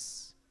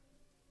Jesus?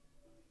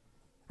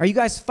 Are you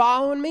guys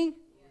following me?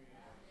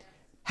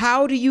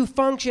 How do you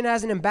function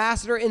as an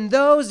ambassador in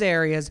those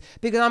areas?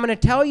 Because I'm going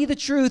to tell you the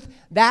truth,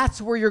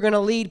 that's where you're going to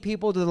lead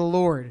people to the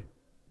Lord.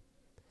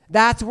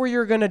 That's where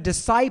you're going to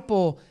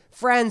disciple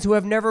friends who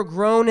have never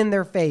grown in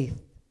their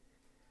faith.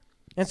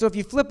 And so if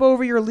you flip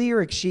over your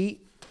lyric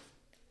sheet,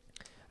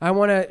 I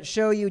want to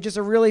show you just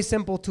a really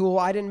simple tool.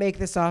 I didn't make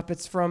this up.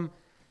 It's from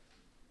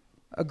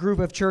a group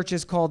of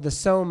churches called the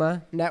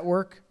Soma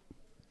Network.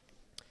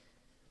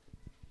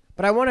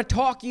 But I want to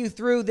talk you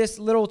through this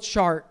little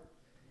chart.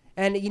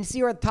 And you can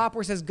see right at the top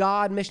where it says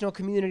God, missional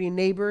community,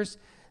 neighbors.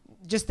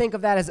 Just think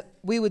of that as,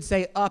 we would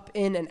say, up,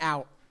 in, and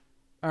out.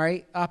 All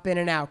right? Up, in,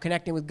 and out.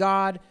 Connecting with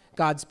God,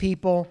 God's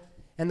people,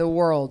 and the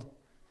world.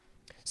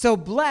 So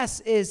to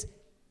bless is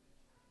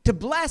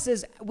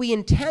we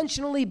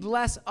intentionally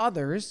bless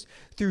others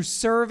through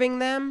serving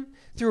them,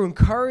 through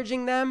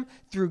encouraging them,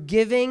 through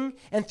giving,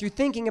 and through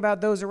thinking about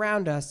those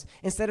around us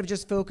instead of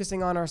just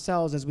focusing on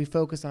ourselves as we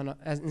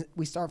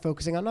start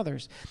focusing on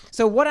others.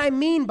 So what I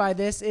mean by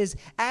this is,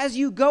 as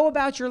you go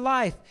about your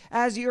life,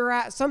 as you're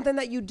at something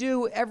that you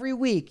do every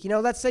week,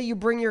 let's say you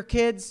bring your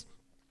kids,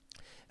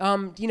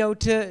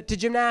 to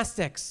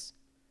gymnastics.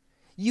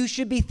 You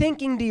should be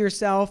thinking to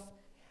yourself,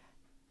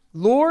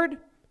 Lord,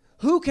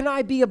 who can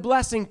I be a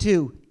blessing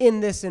to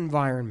in this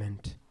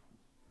environment?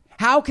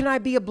 How can I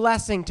be a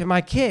blessing to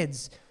my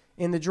kids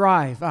in the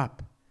drive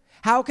up?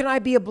 How can I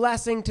be a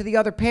blessing to the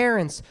other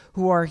parents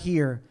who are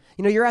here?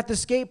 You're at the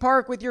skate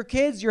park with your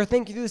kids, you're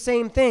thinking through the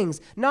same things.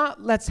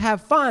 Not let's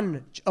have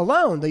fun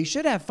alone, though you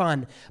should have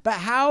fun. But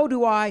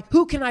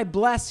who can I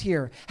bless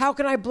here? How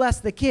can I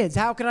bless the kids?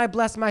 How can I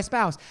bless my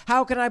spouse?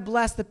 How can I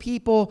bless the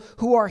people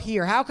who are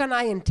here? How can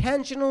I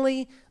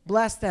intentionally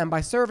bless them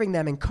by serving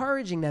them,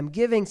 encouraging them,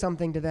 giving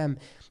something to them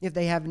if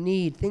they have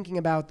need, thinking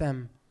about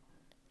them?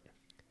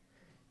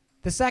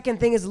 The second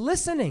thing is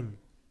listening.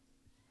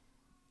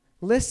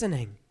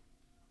 Listening.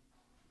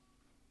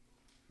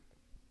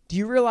 Do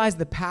you realize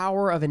the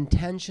power of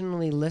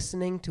intentionally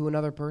listening to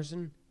another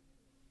person?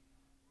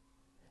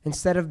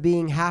 Instead of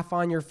being half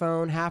on your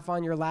phone, half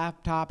on your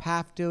laptop,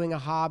 half doing a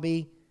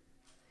hobby,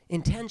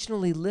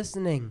 intentionally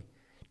listening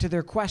to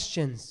their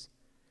questions,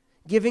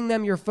 giving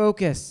them your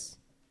focus,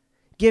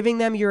 giving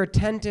them your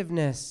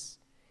attentiveness,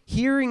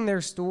 hearing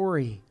their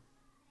story,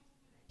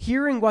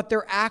 hearing what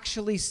they're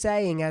actually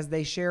saying as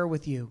they share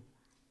with you.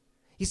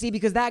 You see,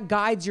 because that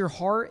guides your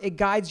heart, it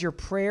guides your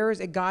prayers,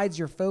 it guides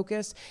your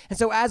focus. And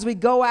so as we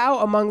go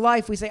out among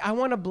life, we say, I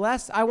want to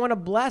bless, I want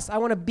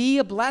to be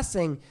a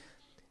blessing.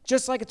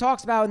 Just like it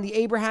talks about in the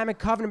Abrahamic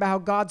covenant about how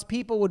God's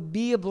people would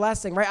be a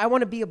blessing, right? I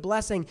want to be a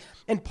blessing.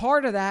 And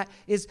part of that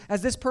is,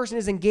 as this person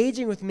is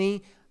engaging with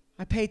me,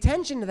 I pay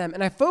attention to them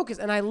and I focus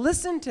and I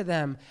listen to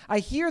them. I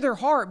hear their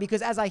heart,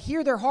 because as I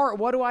hear their heart,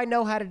 what do I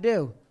know how to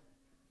do?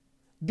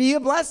 Be a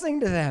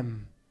blessing to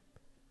them.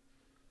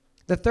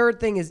 The third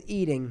thing is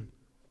eating.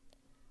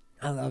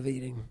 I love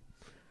eating.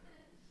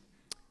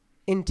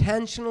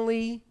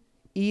 Intentionally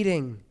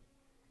eating,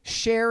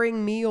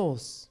 sharing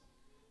meals,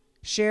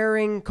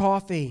 sharing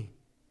coffee,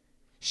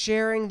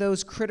 sharing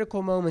those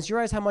critical moments. You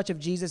realize how much of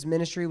Jesus'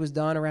 ministry was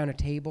done around a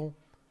table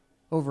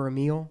over a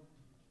meal?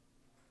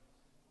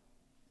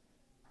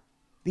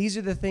 These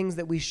are the things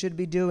that we should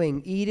be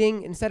doing.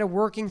 Eating, instead of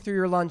working through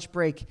your lunch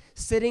break,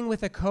 sitting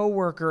with a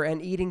coworker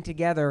and eating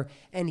together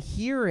and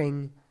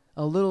hearing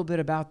a little bit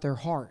about their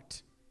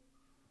heart.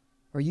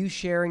 Are you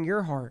sharing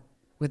your heart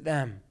with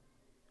them?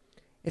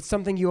 It's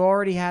something you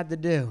already had to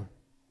do.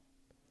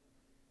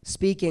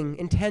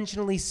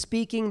 Intentionally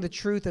speaking the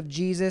truth of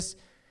Jesus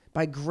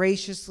by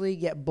graciously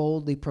yet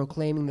boldly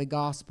proclaiming the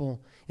gospel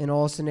in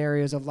all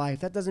scenarios of life.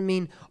 That doesn't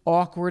mean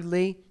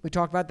awkwardly. We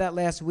talked about that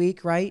last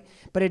week, right?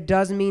 But it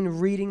does mean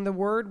reading the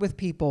word with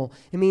people.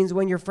 It means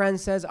when your friend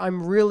says,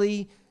 I'm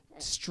really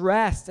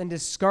stressed and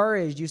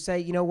discouraged, you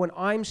say, when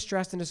I'm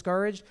stressed and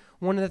discouraged,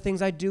 one of the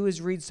things I do is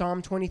read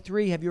Psalm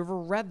 23. Have you ever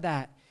read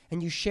that?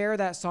 And you share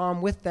that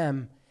psalm with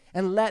them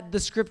and let the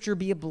scripture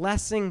be a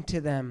blessing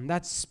to them.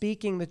 That's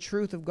speaking the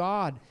truth of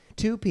God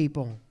to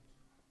people.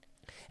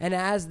 And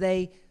as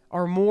they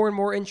are more and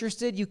more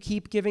interested, you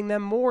keep giving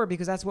them more,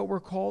 because that's what we're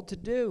called to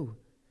do.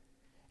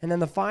 And then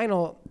the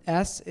final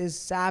S is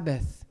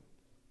Sabbath.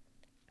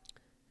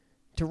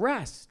 To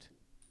rest.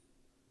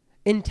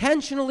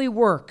 Intentionally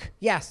work,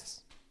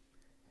 yes.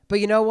 But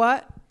you know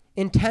what?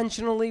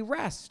 Intentionally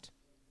rest.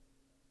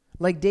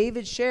 Like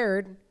David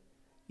shared,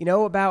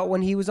 about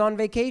when he was on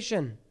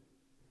vacation.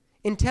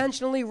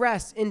 Intentionally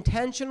rest.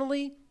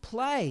 Intentionally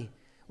play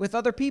with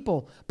other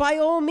people. By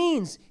all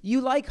means,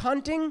 you like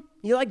hunting?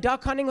 You like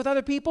duck hunting with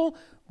other people?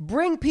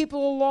 Bring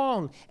people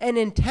along and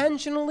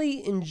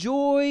intentionally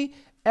enjoy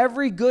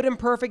every good and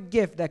perfect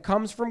gift that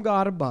comes from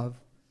God above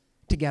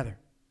together.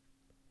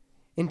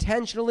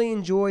 Intentionally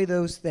enjoy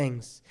those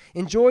things.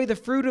 Enjoy the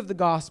fruit of the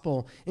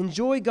gospel.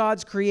 Enjoy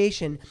God's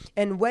creation.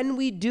 And when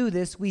we do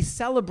this, we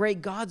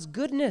celebrate God's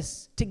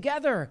goodness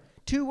together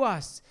to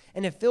us,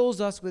 and it fills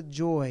us with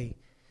joy.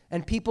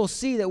 And people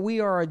see that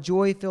we are a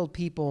joy-filled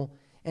people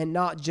and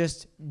not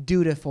just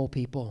dutiful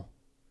people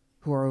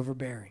who are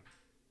overbearing.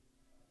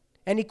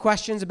 Any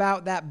questions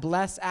about that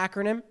BLESS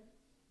acronym?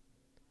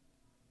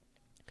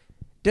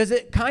 Does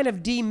it kind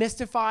of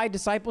demystify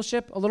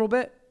discipleship a little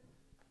bit?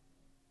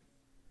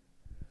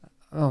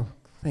 Oh,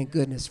 thank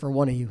goodness for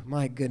one of you.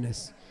 My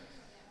goodness.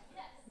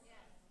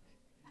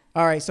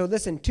 All right, so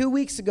listen, 2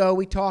 weeks ago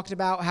we talked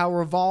about how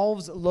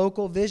Revolve's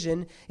local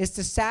vision is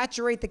to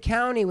saturate the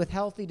county with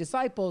healthy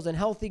disciples and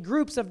healthy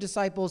groups of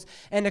disciples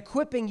and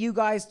equipping you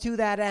guys to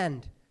that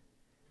end.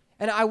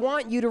 And I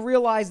want you to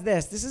realize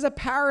this. This is a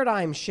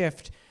paradigm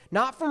shift,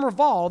 not from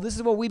Revolve. This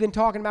is what we've been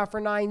talking about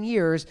for 9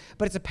 years,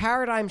 but it's a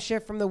paradigm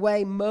shift from the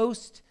way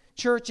most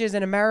churches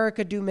in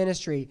America do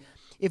ministry.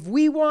 If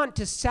we want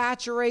to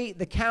saturate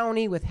the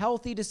county with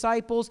healthy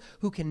disciples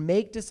who can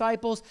make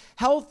disciples,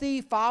 healthy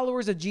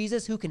followers of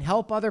Jesus who can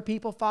help other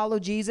people follow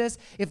Jesus,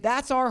 if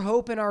that's our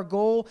hope and our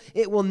goal,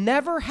 it will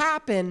never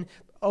happen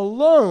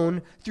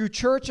alone through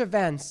church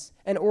events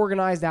and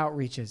organized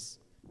outreaches.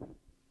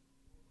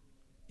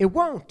 It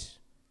won't.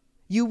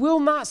 You will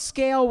not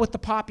scale with the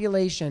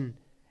population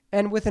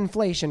and with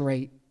inflation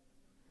rate.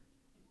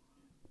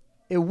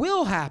 It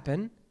will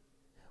happen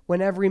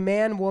when every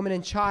man, woman,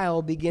 and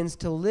child begins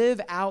to live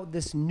out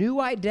this new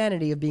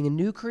identity of being a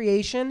new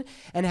creation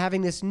and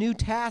having this new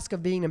task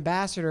of being an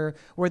ambassador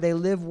where they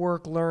live,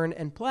 work, learn,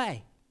 and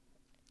play.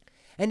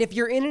 And if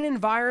you're in an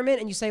environment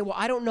and you say, well,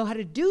 I don't know how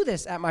to do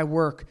this at my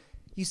work,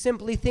 you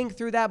simply think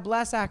through that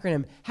BLESS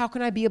acronym. How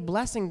can I be a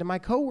blessing to my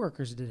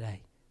coworkers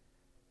today?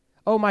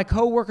 Oh, my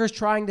coworker's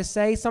trying to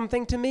say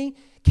something to me.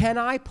 Can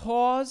I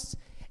pause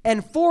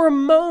and for a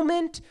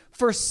moment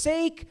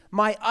forsake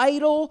my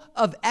idol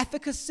of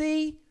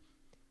efficacy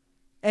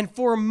and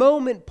for a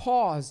moment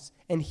pause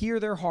and hear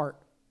their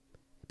heart?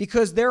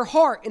 Because their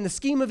heart in the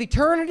scheme of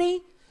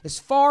eternity is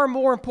far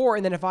more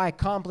important than if I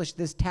accomplish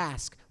this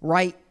task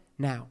right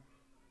now.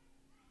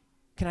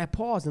 Can I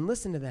pause and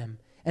listen to them?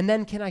 And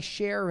then can I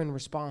share in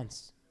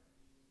response?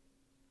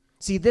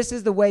 See, this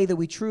is the way that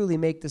we truly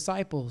make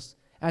disciples,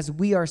 as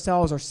we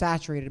ourselves are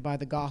saturated by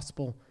the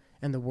gospel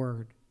and the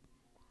word.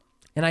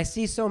 And I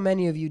see so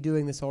many of you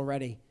doing this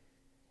already,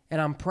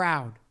 and I'm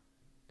proud.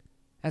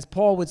 As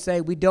Paul would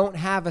say, we don't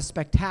have a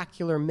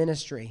spectacular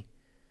ministry,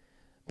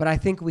 but I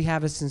think we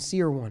have a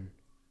sincere one.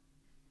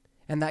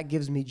 And that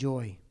gives me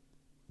joy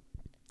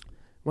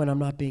when I'm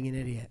not being an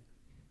idiot.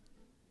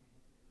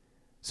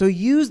 So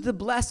use the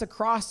BLESS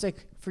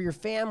acrostic for your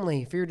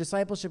family, for your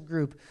discipleship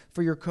group,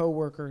 for your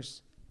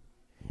coworkers.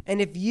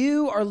 And if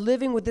you are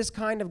living with this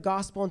kind of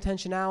gospel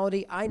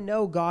intentionality, I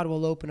know God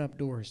will open up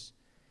doors.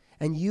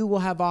 And you will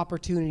have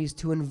opportunities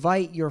to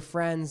invite your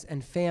friends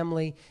and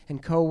family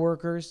and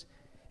coworkers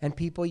and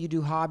people you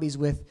do hobbies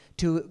with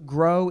to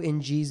grow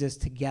in Jesus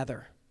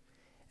together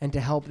and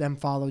to help them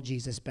follow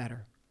Jesus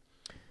better.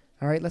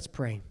 All right, let's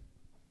pray.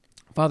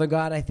 Father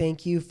God, I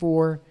thank you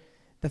for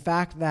the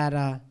fact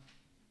that,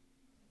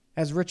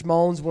 as Rich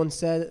Mullins once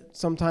said,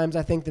 sometimes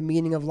I think the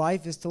meaning of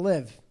life is to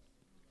live,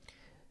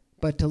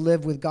 but to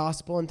live with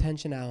gospel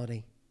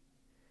intentionality.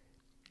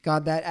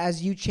 God, that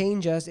as you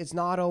change us, it's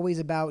not always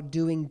about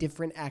doing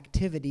different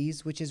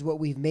activities, which is what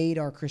we've made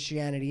our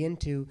Christianity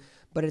into,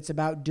 but it's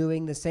about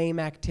doing the same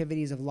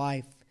activities of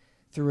life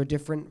through a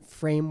different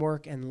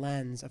framework and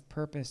lens of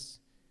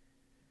purpose.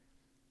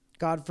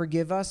 God,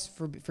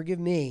 forgive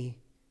me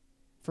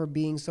for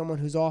being someone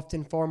who's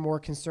often far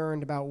more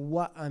concerned about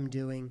what I'm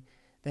doing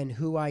than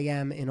who I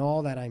am in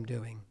all that I'm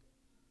doing.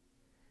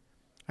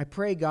 I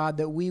pray, God,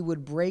 that we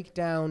would break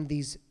down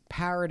these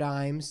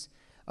paradigms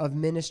of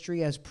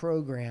ministry as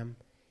program,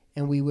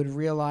 and we would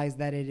realize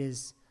that it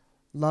is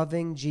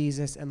loving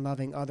Jesus and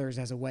loving others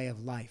as a way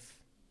of life.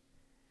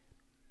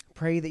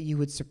 Pray that you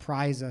would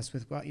surprise us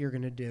with what you're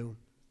going to do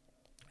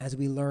as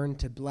we learn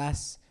to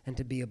bless and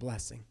to be a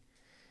blessing.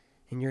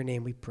 In your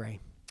name we pray.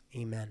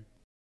 Amen.